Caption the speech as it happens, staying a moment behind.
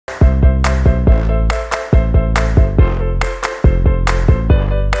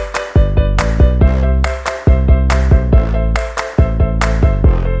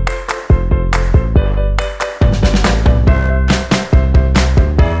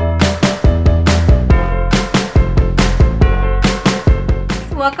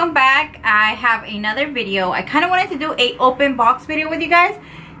another video. I kind of wanted to do a open box video with you guys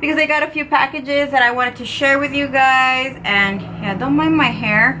because I got a few packages that I wanted to share with you guys. And yeah, don't mind my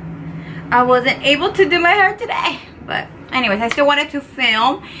hair. I wasn't able to do my hair today, but anyways, I still wanted to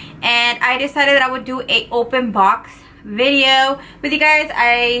film, and I decided that I would do a open box video with you guys.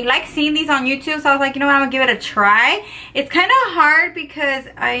 I like seeing these on YouTube, so I was like, you know what, I'm gonna give it a try. It's kind of hard because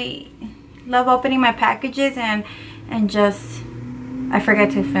I love opening my packages and just I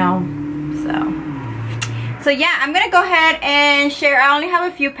forget to film. So yeah, I'm gonna go ahead and share. I only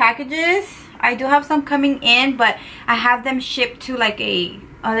have a few packages. I do have some coming in, but I have them shipped to like a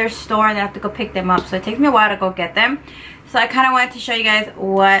other store and I have to go pick them up, so it takes me a while to go get them. So I kind of wanted to show you guys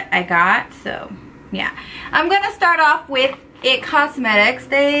what I got. So yeah, I'm gonna start off with Cosmetics.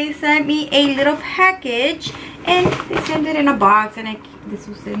 They sent me a little package and they sent it in a box, and this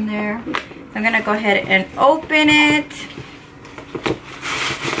was in there. So I'm gonna go ahead and open it.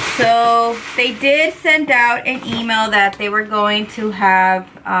 So they did send out an email that they were going to have,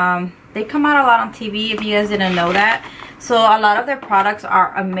 they come out a lot on TV if you guys didn't know that. So a lot of their products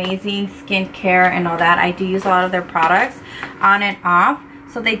are amazing skincare and all that. I do use a lot of their products on and off.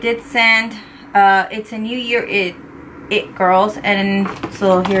 So they did send, it's a new year it girls, and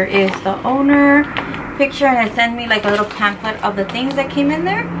so here is the owner picture, and it sent me like a little pamphlet of the things that came in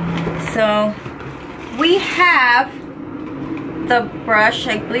there. So we have the brush.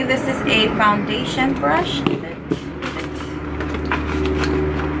 I believe this is a foundation brush.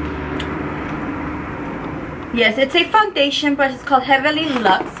 Yes, it's a foundation brush. It's called Heavily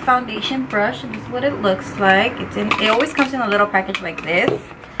Luxe Foundation Brush, and this is what it looks like. It always comes in a little package like this.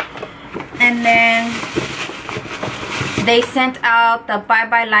 And then they sent out the Bye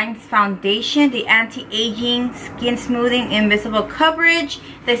Bye Lines Foundation, the anti-aging skin smoothing invisible coverage.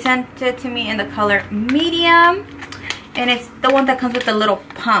 They sent it to me in the color medium, and it's the one that comes with the little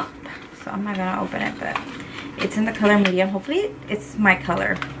pump. So I'm not gonna open it, but it's in the color medium. Hopefully it's my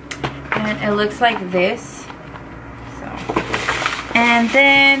color. And it looks like this. And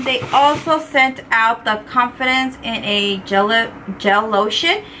then they also sent out the Confidence in a gel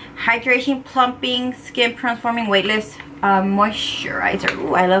lotion, hydration, plumping, skin transforming, weightless moisturizer.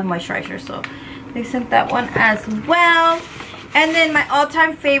 Ooh, I love moisturizer, so they sent that one as well. And then my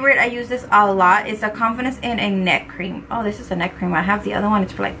all-time favorite, I use this a lot, is the Confidence in a neck cream. Oh, this is a neck cream. I have the other one.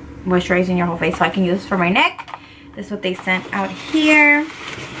 It's for like moisturizing your whole face, so I can use this for my neck. This is what they sent out here.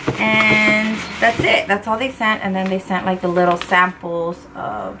 And that's it. That's all they sent. And then they sent like the little samples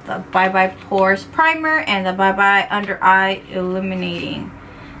of the Bye Bye Pores Primer and the Bye Bye Under Eye Illuminating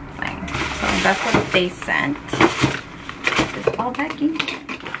thing. So that's what they sent. This is all back in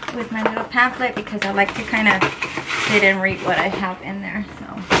with my little pamphlet because I like to kind of sit and read what I have in there. So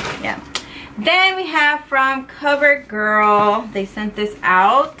yeah. Then we have from CoverGirl. They sent this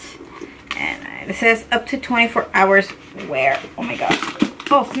out. And it says up to 24 hours wear. Oh my god.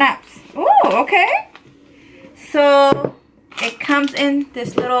 Oh, snaps. Oh, okay. So it comes in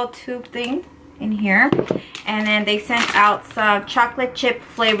this little tube thing in here. And then they sent out some chocolate chip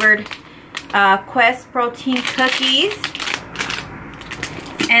flavored Quest protein cookies.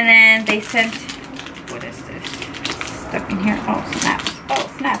 And then they sent, what is this? It's stuck in here. Oh, snaps.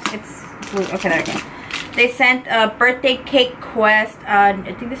 Oh, snaps. It's blue. Okay, there we go. They sent a birthday cake Quest. I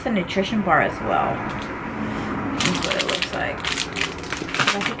think this is a nutrition bar as well. This is what it looks like.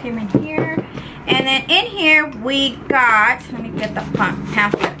 That came in here. And then in here we got, let me get the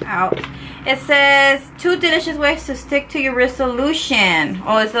pamphlet out. It says 2 delicious ways to stick to your resolution.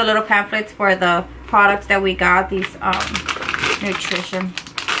 Oh, it's the little pamphlets for the products that we got. These nutrition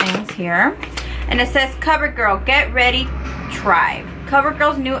things here. And it says CoverGirl, get ready, thrive.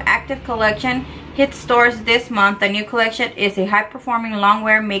 CoverGirl's new active collection hit stores this month. The new collection is a high-performing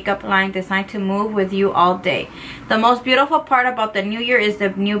long-wear makeup line designed to move with you all day. The most beautiful part about the new year is the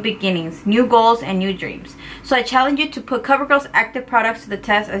new beginnings, new goals, and new dreams. So I challenge you to put CoverGirl's active products to the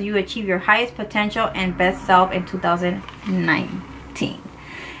test as you achieve your highest potential and best self in 2019.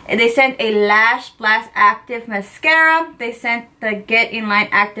 And they sent a Lash Blast Active Mascara. They sent the Get In Line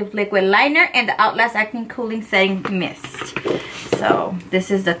Active Liquid Liner and the Outlast Acne Cooling Setting Mist. So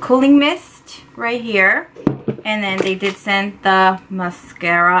this is the cooling mist right here, and then they did send the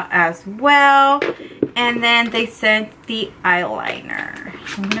mascara as well, and then they sent the eyeliner.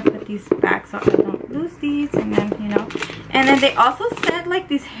 I'm gonna put these back so I don't lose these, and then and then they also sent like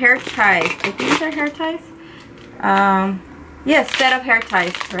these hair ties. I think these are hair ties. Yes, set of hair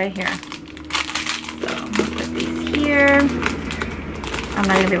ties right here. So I'm gonna put these here. I'm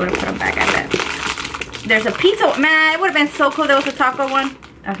not gonna be able to put them back, I bet. There's a pizza. Man, it would have been so cool if there was a taco one.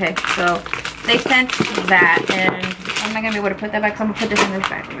 Okay, so they sent that, and I'm not gonna be able to put that back, so I'm gonna put this in this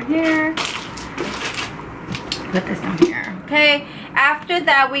bag over here. put this down here. Okay, after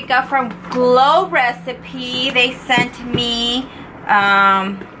that we got from Glow Recipe. They sent me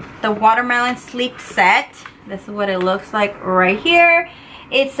the watermelon sleep set. This is what it looks like right here.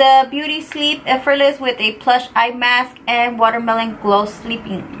 It's a Beauty Sleep Effortless with a plush eye mask and watermelon glow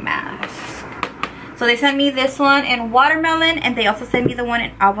sleeping mask. So they sent me this one in watermelon, and they also sent me the one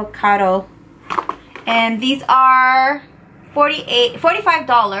in avocado. And these are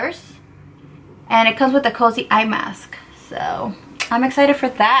 $45. And it comes with a cozy eye mask. So I'm excited for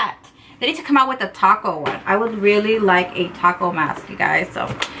that. They need to come out with a taco one. I would really like a taco mask, you guys. So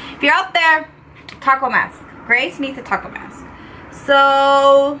if you're out there, taco mask. Grace needs a taco mask.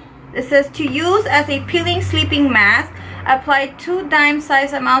 So it says to use as a peeling sleeping mask, apply 2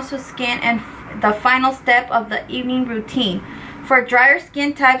 dime-sized amounts to skin and the final step of the evening routine. For drier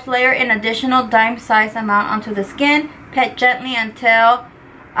skin types, layer an additional dime-sized amount onto the skin. Pat gently until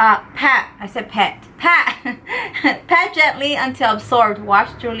pat gently until absorbed.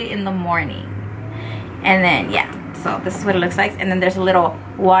 Wash thoroughly in the morning. And then yeah, so this is what it looks like. And then there's a little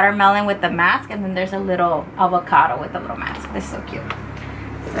watermelon with the mask, and then there's a little avocado with the little mask. This is so cute.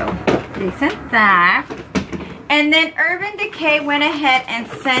 So they sent that. And then Urban Decay went ahead and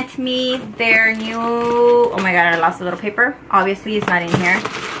sent me their new, oh my god, I lost a little paper. Obviously it's not in here.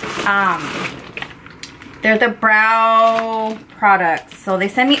 They're the brow products. So they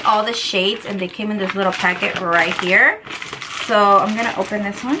sent me all the shades, and they came in this little packet right here. So I'm gonna open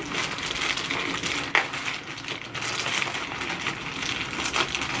this one.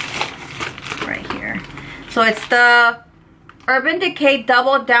 Right here. So it's the Urban Decay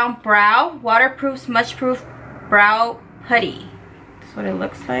Double Down Brow Waterproof Smudge-Proof Brow Putty. That's what it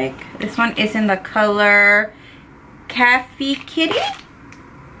looks like. This one is in the color Cafe Kitty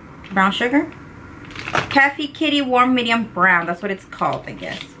Brown Sugar. Cafe Kitty Warm Medium Brown. That's what it's called, I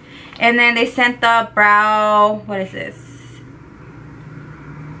guess. And then they sent the brow, what is this?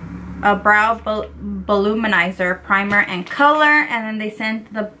 A brow voluminizer primer and color. And then they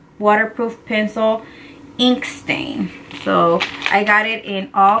sent the waterproof pencil ink stain. So I got it in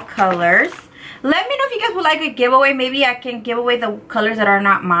all colors. Let me know if you guys would like a giveaway. Maybe I can give away the colors that are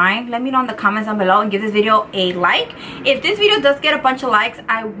not mine. Let me know in the comments down below, and give this video a like. If this video does get a bunch of likes,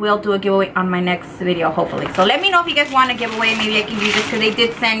 I will do a giveaway on my next video, hopefully. So let me know if you guys want a giveaway. Maybe I can do this, because they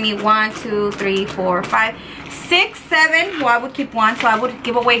did send me 1, 2, 3, 4, 5, 6, 7. Well, I would keep 1, so I would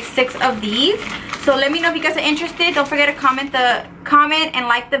give away 6 of these. So let me know if you guys are interested. Don't forget to comment and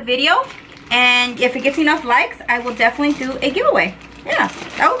like the video. And if it gets enough likes, I will definitely do a giveaway. Yeah,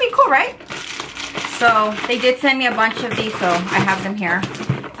 that would be cool, right? So they did send me a bunch of these, so I have them here.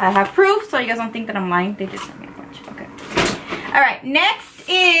 I have proof, so you guys don't think that I'm lying. They did send me a bunch. Okay. All right. Next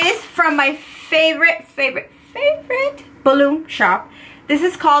is from my favorite balloon shop. This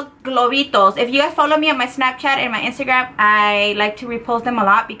is called Globitos. If you guys follow me on my Snapchat and my Instagram, I like to repost them a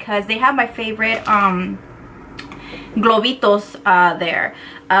lot, because they have my favorite Globitos there.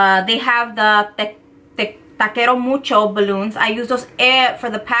 They have the Taquero Mucho balloons. I use those for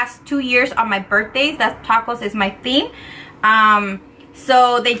the past 2 years on my birthdays. That tacos is my theme.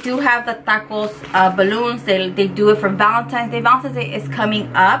 So they do have the tacos balloons. They do it for Valentine's Day. Valentine's Day is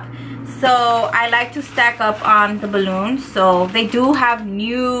coming up, so I like to stack up on the balloons. So they do have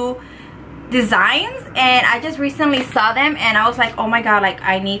new designs, and I just recently saw them, and I was like, oh my god, like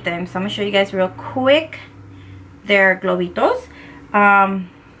I need them. So I'm gonna show you guys real quick. They're Globitos.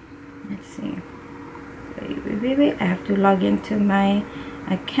 Let's see. Wait. I have to log into my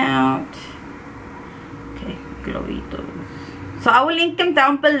account. Okay, Globitos. So I will link them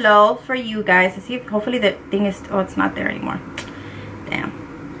down below for you guys to see if hopefully the thing is, oh, it's not there anymore. Damn.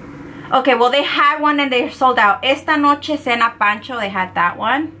 Okay, well, they had one and they sold out. Esta Noche Cena Pancho, they had that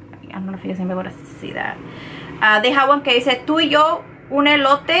one. I don't know if you guys are able to see that. They have one que dice, tú y yo, un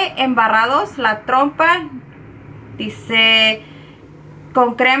elote embarrados, la trompa. Dice,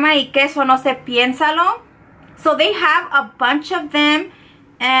 con crema y queso, no sé, piénsalo. So they have a bunch of them,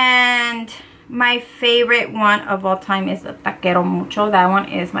 and my favorite one of all time is the Taquero Mucho. That one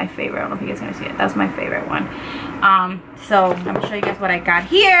is my favorite. I don't know if you guys are gonna see it. That's my favorite one. So I'm gonna show you guys what I got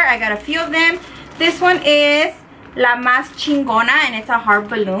here. I got a few of them. This one is La Más Chingona, and it's a heart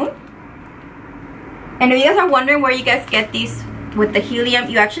balloon. And if you guys are wondering where you guys get these with the helium,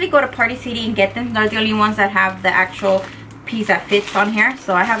 you actually go to Party City and get them. They're the only ones that have the actual piece that fits on here.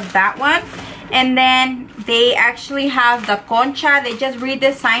 So I have that one. And then they actually have the concha. They just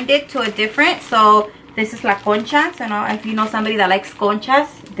redesigned it to a different. So this is la concha. So now if you know somebody that likes conchas,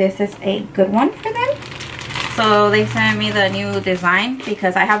 this is a good one for them. So they sent me the new design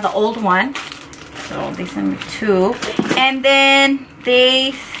because I have the old one. So they sent me 2. And then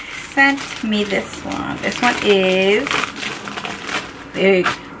they sent me this one. This one is big.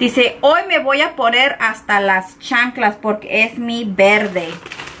 Dice, hoy me voy a poner hasta las chanclas porque es mi verde.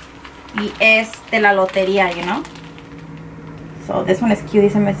 Y es de la lotería, you know. So this one is cute.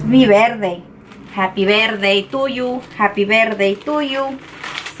 Dice, es mi verde. Happy birthday to you. Happy birthday to you.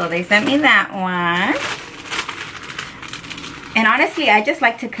 So they sent me that one. And honestly, I just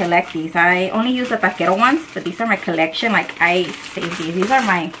like to collect these. I only use the taquero ones, but these are my collection. Like, I save these. These are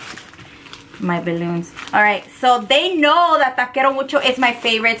my balloons. All right, so they know that taquero mucho is my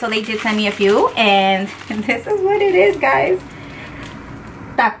favorite, so they did send me a few. And this is what it is, guys.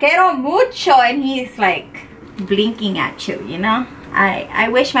 Taquero mucho, and he's like blinking at you, you know. I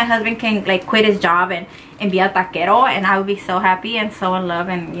wish my husband can like quit his job and be a taquero, and I would be so happy and so in love,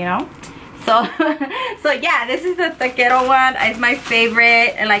 and you know. So so yeah, this is the taquero one. It's my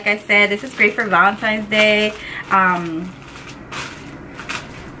favorite, and like I said, this is great for Valentine's Day.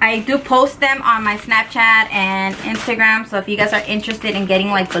 I do post them on my Snapchat and Instagram, so if you guys are interested in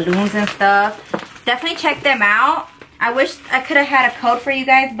getting like balloons and stuff, definitely check them out. I wish I could have had a code for you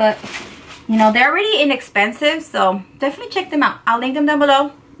guys, but you know, they're already inexpensive, so definitely check them out. I'll link them down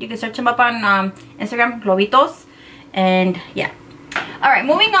below. You can search them up on Instagram, Globitos. And yeah. Alright,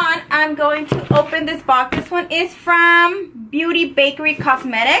 moving on. I'm going to open this box. This one is from Beautybakery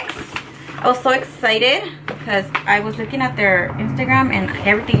Cosmetics. I was so excited because I was looking at their Instagram and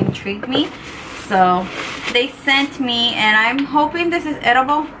everything intrigued me. So they sent me, and I'm hoping this is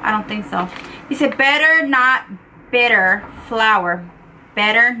edible. I don't think so. He said better not bitter flour.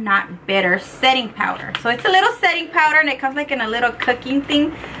 Better not bitter setting powder. So it's a little setting powder, and it comes like in a little cooking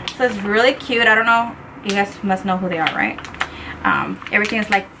thing. So it's really cute. I don't know, you guys must know who they are, right? Everything is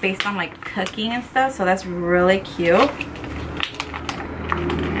like based on like cooking and stuff, so that's really cute. And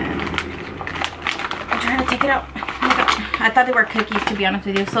I'm trying to take it out. Oh my God. I thought they were cookies, to be honest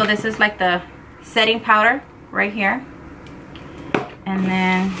with you. So this is like the setting powder right here, and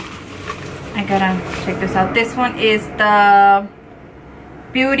then I gotta check this out. This one is the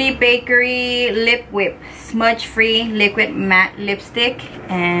Beautybakery Lip Whip Smudge Free Liquid Matte Lipstick,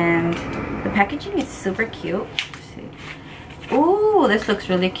 and the packaging is super cute. Let's see. Ooh, this looks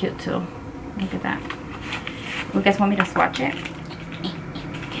really cute too. Look at that. You guys want me to swatch it?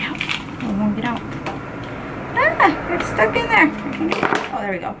 Get out. Oh, it won't get out. Ah, it's stuck in there. Oh,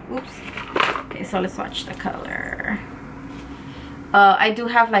 there we go. Oops. Okay, so let's swatch the color. I do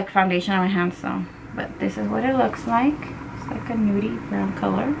have like foundation on my hands, so, but this is what it looks like. Like a nudie brown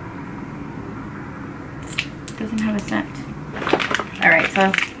color. Doesn't have a scent. Alright,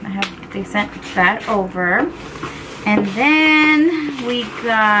 so they sent that over. And then we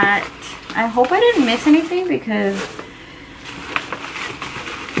got, I hope I didn't miss anything because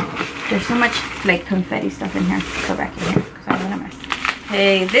there's so much like confetti stuff in here. Go back in here because I don't want to mess.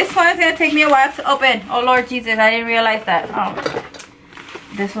 Hey, this one is going to take me a while to open. Oh Lord Jesus, I didn't realize that. Oh,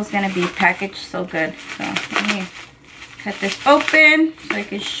 this was going to be packaged so good. So let me cut this open so I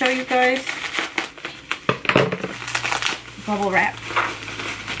can show you guys. Bubble wrap.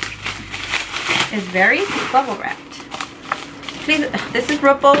 It's very bubble wrapped. Please, this is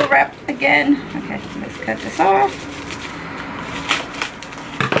bubble wrap again. Okay, let's cut this off.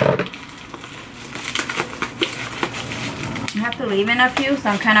 I have to leave in a few, so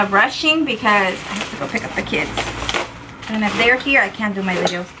I'm kind of rushing because I have to go pick up the kids. And if they're here, I can't do my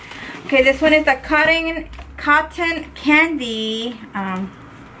videos. Okay, this one is the cotton candy. Oh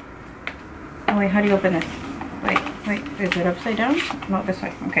wait, how do you open this? Wait, is it upside down? No, this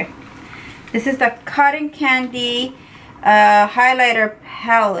way. Okay. This is the cotton candy highlighter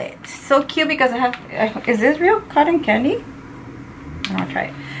palette. So cute because I have. Is this real cotton candy? I don't try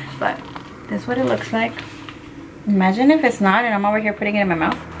it, but this is what it looks like. Imagine if it's not, and I'm over here putting it in my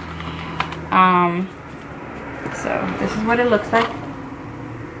mouth. So this is what it looks like.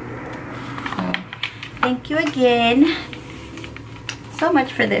 Thank you again so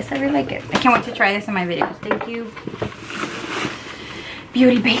much for this. I really like it. I can't wait to try this in my videos. Thank you,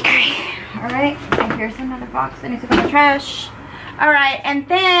 Beautybakery. Alright, and here's another box that needs to go in the trash. Alright, and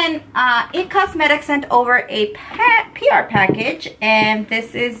then GEEK Cosmetics sent over a PR package, and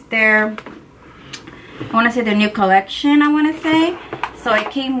this is their, I want to say their new collection, I want to say. So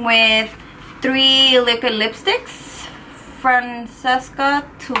it came with 3 liquid lipsticks. Francesca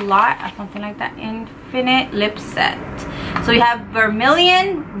to Lot, or something like that, infinite lip set. So you have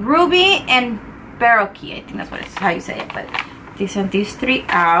vermilion, ruby, and baroque. I think that's what it's how you say it. But they sent these 3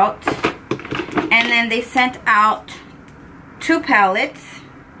 out, and then they sent out 2 palettes.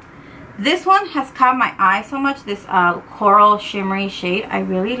 This one has caught my eye so much. This coral shimmery shade. I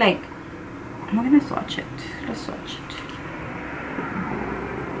really like. I'm gonna swatch it. Let's swatch it.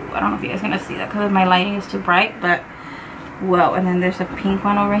 I don't know if you guys are gonna see that because my lighting is too bright, but whoa. And then there's a pink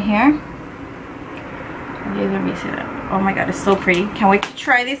one over here. Let me see that. Oh my god, it's so pretty. Can't wait to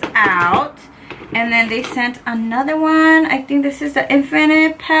try this out. And then they sent another one. I think this is the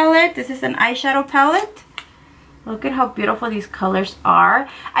Infinite palette. This is an eyeshadow palette. Look at how beautiful these colors are.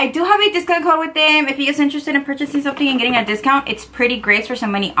 I do have a discount code with them. If you guys are interested in purchasing something and getting a discount, it's prettygrace for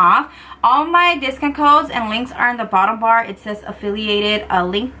some money off. All my discount codes and links are in the bottom bar. It says affiliated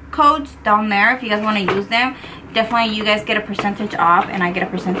link codes down there. If you guys want to use them, definitely you guys get a percentage off and I get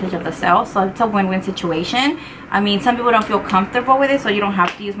a percentage of the sale. So it's a win-win situation. I mean, some people don't feel comfortable with it, so you don't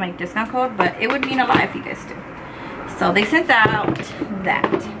have to use my discount code, but it would mean a lot if you guys do. So they sent out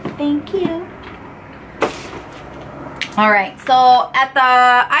that. Thank you. Alright, so at the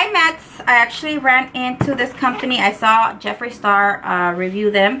Ebates, I actually ran into this company. I saw Jeffree Star review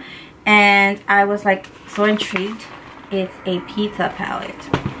them, and I was like so intrigued. It's a pizza palette,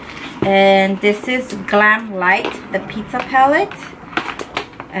 and this is Glamlite, the pizza palette.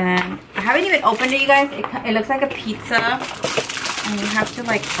 And I haven't even opened it, you guys. It looks like a pizza, and you have to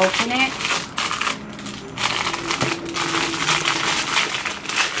like open it.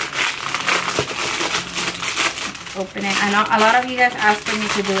 Open it. I know a lot of you guys asked for me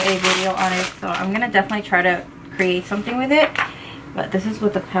to do a video on it, so I'm gonna definitely try to create something with it. But this is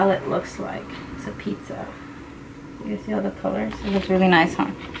what the palette looks like. It's a pizza. You see all the colors? It looks really nice,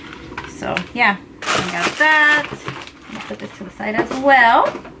 huh? So yeah, I got that. I'm gonna put this to the side as well.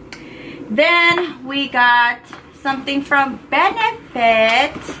 Then we got something from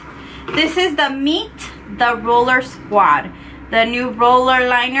Benefit. This is the Meet the Roller Squad. The new roller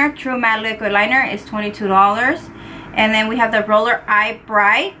liner, True Matte Liquid Liner, is $22. And then we have the Roller Eye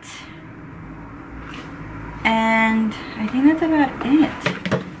Bright. And I think that's about it.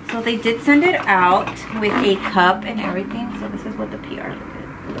 So they did send it out with a cup and everything. So this is what the PR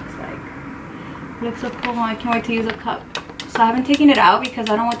looks like. It looks so cool. I can't wait to use a cup. So I haven't taken it out because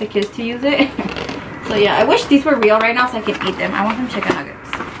I don't want the kids to use it. So yeah, I wish these were real right now so I can eat them. I want some chicken nuggets.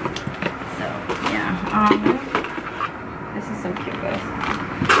 So yeah. This is so cute, guys.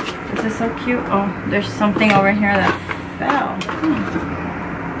 This is so cute. Oh, there's something over here that fell.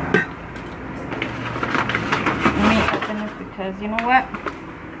 Let me open this because you know what?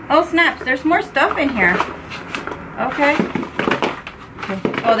 Oh snaps, there's more stuff in here. Okay.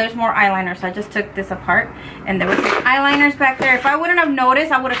 Oh, there's more eyeliner. So I just took this apart and there was some eyeliners back there. If I wouldn't have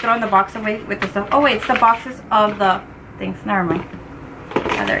noticed, I would have thrown the box away with the stuff. Oh wait, it's the boxes of the things. Never mind.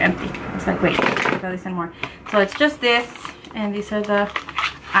 Oh, they're empty. It's like, wait, I gotta send more. So it's just this, and these are the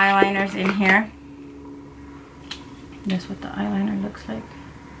eyeliners in here. That's what the eyeliner looks like.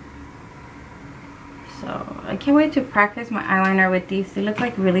 So I can't wait to practice my eyeliner with these. They look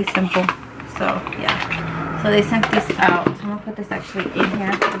like really simple. So yeah. So they sent this out. I'm gonna put this actually in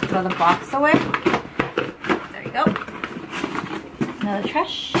here and throw the box away. There you go. Another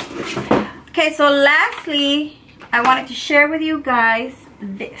trash. Okay, so lastly, I wanted to share with you guys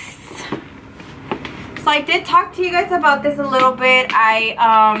this. So I did talk to you guys about this a little bit.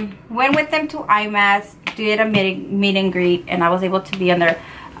 I went with them to Ebates, did a meet and greet, and I was able to be on their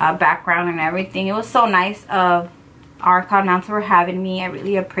background and everything. It was so nice of Arcon Mounts for having me. I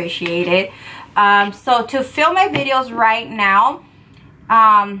really appreciate it. So to film my videos right now,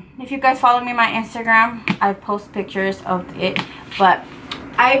 if you guys follow me on my Instagram, I post pictures of it, but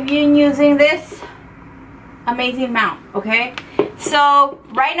I've been using this amazing mount. Okay, so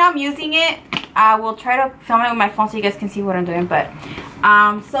right now I'm using it. I will try to film it with my phone so you guys can see what I'm doing, but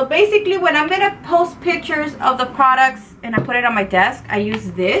so basically when I'm gonna post pictures of the products and I put it on my desk, I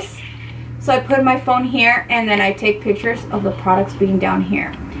use this. So I put my phone here and then I take pictures of the products being down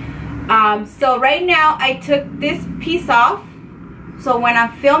here. So right now I took this piece off. So when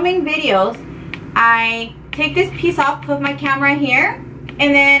I'm filming videos, I take this piece off, put my camera here,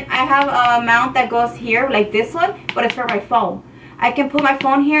 and then I have a mount that goes here like this one, but it's for my phone. I can put my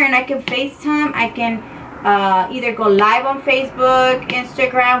phone here and I can FaceTime. I can either go live on Facebook,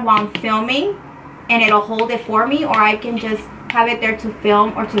 Instagram while I'm filming, and it'll hold it for me, or I can just have it there to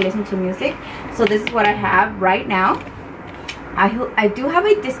film or to listen to music. So this is what I have right now. I do have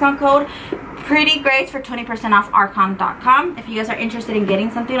a discount code, prettygrace, for 20% off arcom.com. If you guys are interested in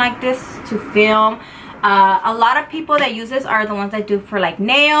getting something like this to film. A lot of people that use this are the ones that do for like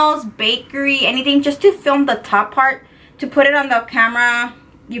nails, bakery, anything, just to film the top part, to put it on the camera.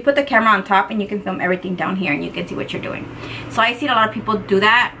 You put the camera on top and you can film everything down here and you can see what you're doing. So I see a lot of people do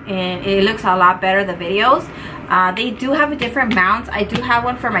that and it looks a lot better, the videos. They do have a different mounts. I do have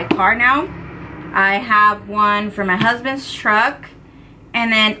one for my car now. I have one for my husband's truck, and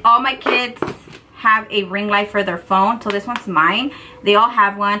then all my kids have a ring light for their phone. So this one's mine. They all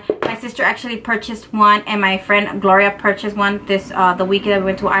have one. My sister actually purchased one, and my friend Gloria purchased one this the weekend that we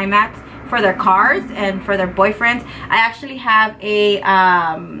went to IMAX for their cars and for their boyfriends. I actually have a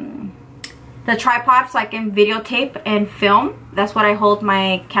the tripod so I can videotape and film. That's what I hold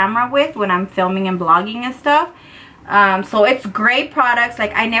my camera with when I'm filming and vlogging and stuff. So it's great products.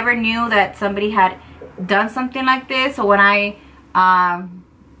 Like, I never knew that somebody had done something like this. So when I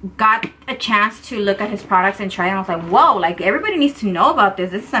got a chance to look at his products and try them, I was like, whoa, like everybody needs to know about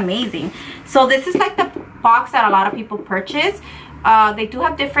this. This is amazing. So this is like the box that a lot of people purchase. They do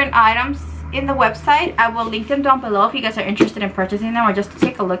have different items in the website. I will link them down below if you guys are interested in purchasing them, or just to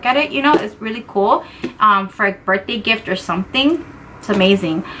take a look at it. You know, it's really cool for a birthday gift or something. It's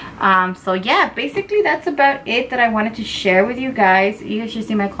amazing. So yeah, basically that's about it that I wanted to share with you guys. You guys should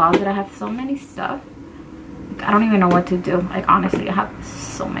see my closet. I have so many stuff. I don't even know what to do. Like, honestly, I have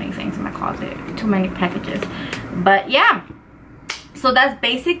so many things in my closet. Too many packages. But yeah, so that's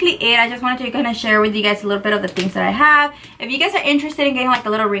basically it. I just wanted to kind of share with you guys a little bit of the things that I have. If you guys are interested in getting like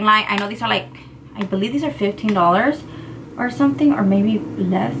a little ring light, I know these are like, I believe these are $15 or something, or maybe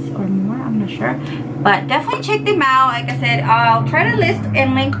less or more, I'm not sure. But definitely check them out. Like I said, I'll try to list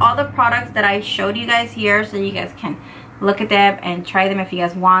and link all the products that I showed you guys here, so you guys can look at them and try them if you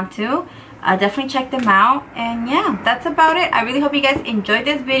guys want to. Definitely check them out. And yeah, that's about it. I really hope you guys enjoyed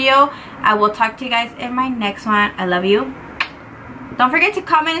this video. I will talk to you guys in my next one. I love you. Don't forget to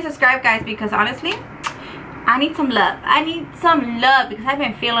comment and subscribe, guys, because honestly, I need some love. I need some love because I've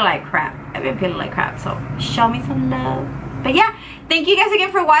been feeling like crap. So show me some love. But yeah, thank you guys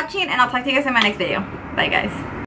again for watching, and I'll talk to you guys in my next video. Bye, guys.